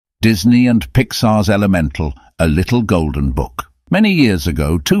Disney and Pixar's Elemental, A Little Golden Book. Many years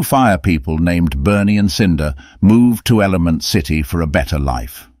ago, two fire people named Bernie and Cinder moved to Element City for a better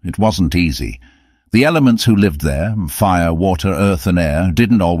life. It wasn't easy. The elements who lived there, fire, water, earth and air,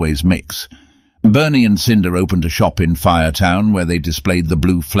 didn't always mix. Bernie and Cinder opened a shop in Firetown where they displayed the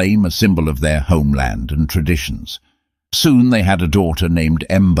blue flame, a symbol of their homeland and traditions. Soon they had a daughter named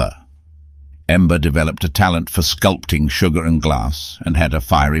Ember. Ember developed a talent for sculpting sugar and glass and had a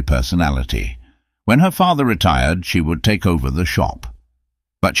fiery personality. When her father retired, she would take over the shop.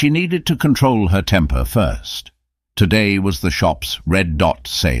 But she needed to control her temper first. Today was the shop's red dot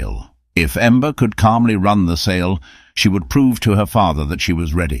sale. If Ember could calmly run the sale, she would prove to her father that she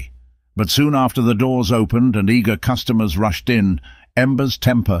was ready. But soon after the doors opened and eager customers rushed in, Ember's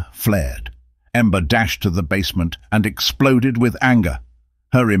temper flared. Ember dashed to the basement and exploded with anger.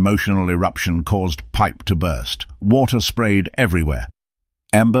 Her emotional eruption caused pipe to burst. Water sprayed everywhere.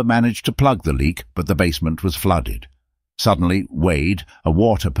 Ember managed to plug the leak, but the basement was flooded. Suddenly, Wade, a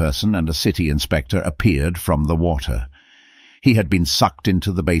water person and a city inspector, appeared from the water. He had been sucked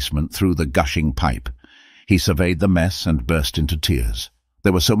into the basement through the gushing pipe. He surveyed the mess and burst into tears.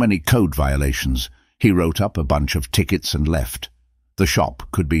 There were so many code violations. He wrote up a bunch of tickets and left. The shop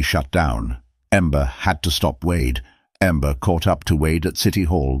could be shut down. Ember had to stop Wade. Ember caught up to Wade at City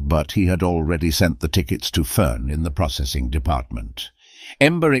Hall, but he had already sent the tickets to Fern in the processing department.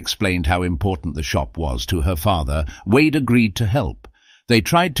 Ember explained how important the shop was to her father. Wade agreed to help. They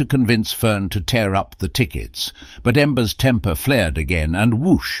tried to convince Fern to tear up the tickets, but Ember's temper flared again, and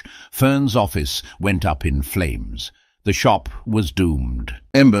whoosh, Fern's office went up in flames. The shop was doomed.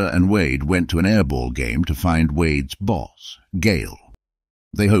 Ember and Wade went to an airball game to find Wade's boss, Gail.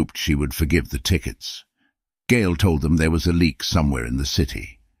 They hoped she would forgive the tickets. Gail told them there was a leak somewhere in the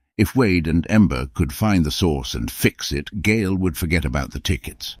city. If Wade and Ember could find the source and fix it, Gail would forget about the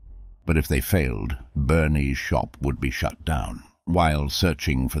tickets. But if they failed, Bernie's shop would be shut down. While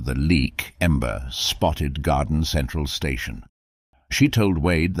searching for the leak, Ember spotted Garden Central Station. She told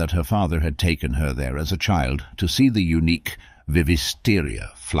Wade that her father had taken her there as a child to see the unique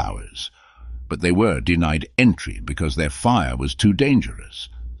Vivisteria flowers. But they were denied entry because their fire was too dangerous.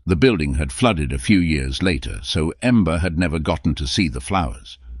 The building had flooded a few years later, so Ember had never gotten to see the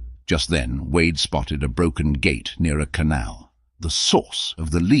flowers. Just then, Wade spotted a broken gate near a canal. The source of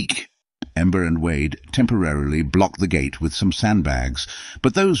the leak. Ember and Wade temporarily blocked the gate with some sandbags,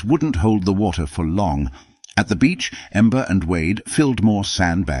 but those wouldn't hold the water for long. At the beach, Ember and Wade filled more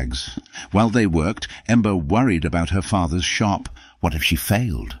sandbags. While they worked, Ember worried about her father's shop. What if she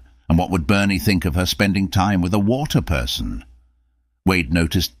failed? And what would Bernie think of her spending time with a water person? Wade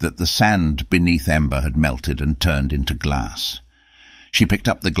noticed that the sand beneath Ember had melted and turned into glass. She picked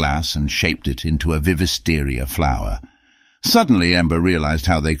up the glass and shaped it into a Vivisteria flower. Suddenly Ember realized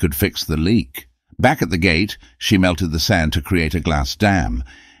how they could fix the leak. Back at the gate, she melted the sand to create a glass dam.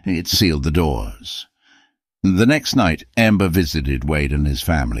 It sealed the doors. The next night, Ember visited Wade and his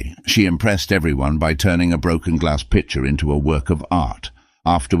family. She impressed everyone by turning a broken glass pitcher into a work of art.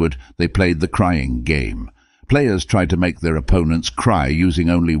 Afterward, they played the crying game. Players tried to make their opponents cry using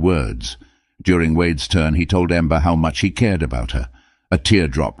only words. During Wade's turn, he told Ember how much he cared about her. A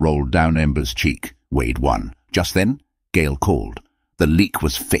teardrop rolled down Ember's cheek. Wade won. Just then, Gail called. The leak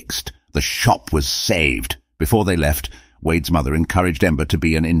was fixed. The shop was saved. Before they left, Wade's mother encouraged Ember to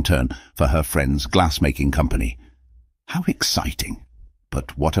be an intern for her friend's glassmaking company. How exciting!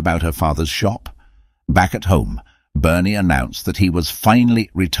 But what about her father's shop? Back at home, Bernie announced that he was finally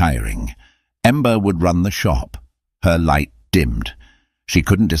retiring. Ember would run the shop. Her light dimmed. She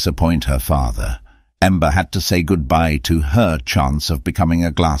couldn't disappoint her father. Ember had to say goodbye to her chance of becoming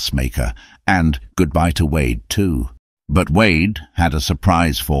a glassmaker, and goodbye to Wade too. But Wade had a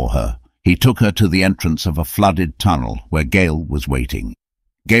surprise for her. He took her to the entrance of a flooded tunnel where Gail was waiting.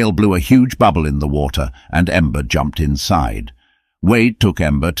 Gail blew a huge bubble in the water, and Ember jumped inside. Wade took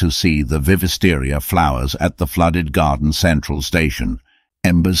Ember to see the Vivisteria flowers at the flooded Garden Central Station.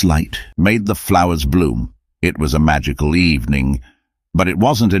 Ember's light made the flowers bloom. It was a magical evening. But it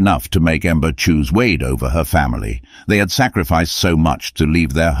wasn't enough to make Ember choose Wade over her family. They had sacrificed so much to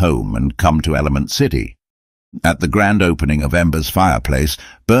leave their home and come to Element City. At the grand opening of Ember's fireplace,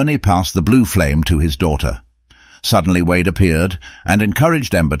 Bernie passed the blue flame to his daughter. Suddenly Wade appeared and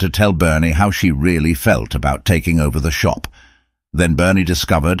encouraged Ember to tell Bernie how she really felt about taking over the shop. Then Bernie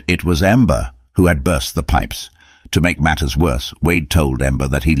discovered it was Ember who had burst the pipes. To make matters worse, Wade told Ember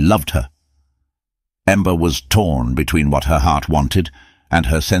that he loved her. Ember was torn between what her heart wanted and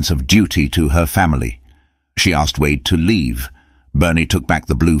her sense of duty to her family. She asked Wade to leave. Bernie took back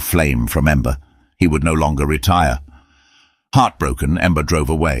the blue flame from Ember. He would no longer retire. Heartbroken, Ember drove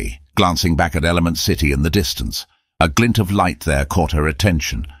away, glancing back at Element City in the distance. A glint of light there caught her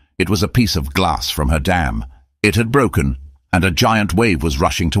attention. It was a piece of glass from her dam. It had broken, and a giant wave was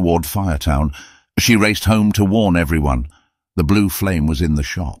rushing toward Firetown. She raced home to warn everyone. The blue flame was in the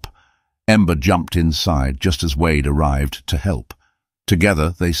shop. Ember jumped inside just as Wade arrived to help. Together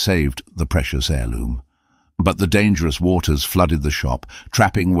they saved the precious heirloom. But the dangerous waters flooded the shop,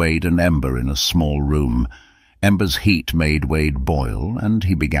 trapping Wade and Ember in a small room. Ember's heat made Wade boil, and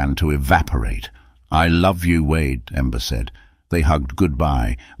he began to evaporate. "I love you, Wade," Ember said. They hugged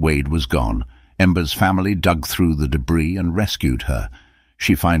goodbye. Wade was gone. Ember's family dug through the debris and rescued her.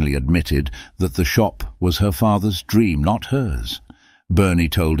 She finally admitted that the shop was her father's dream, not hers. Bernie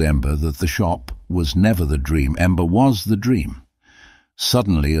told Ember that the shop was never the dream. Ember was the dream.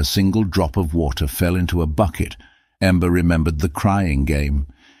 Suddenly a single drop of water fell into a bucket. Ember remembered the crying game.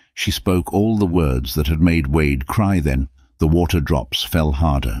 She spoke all the words that had made Wade cry then. The water drops fell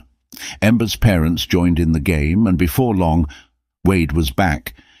harder. Ember's parents joined in the game, and before long, Wade was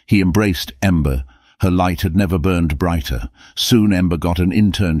back. He embraced Ember. Her light had never burned brighter. Soon Ember got an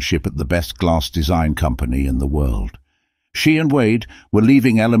internship at the best glass design company in the world. She and Wade were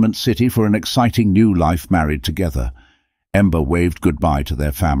leaving Element City for an exciting new life married together. Ember waved goodbye to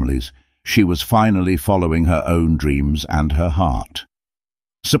their families. She was finally following her own dreams and her heart.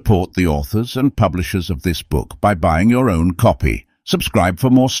 Support the authors and publishers of this book by buying your own copy. Subscribe for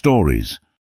more stories.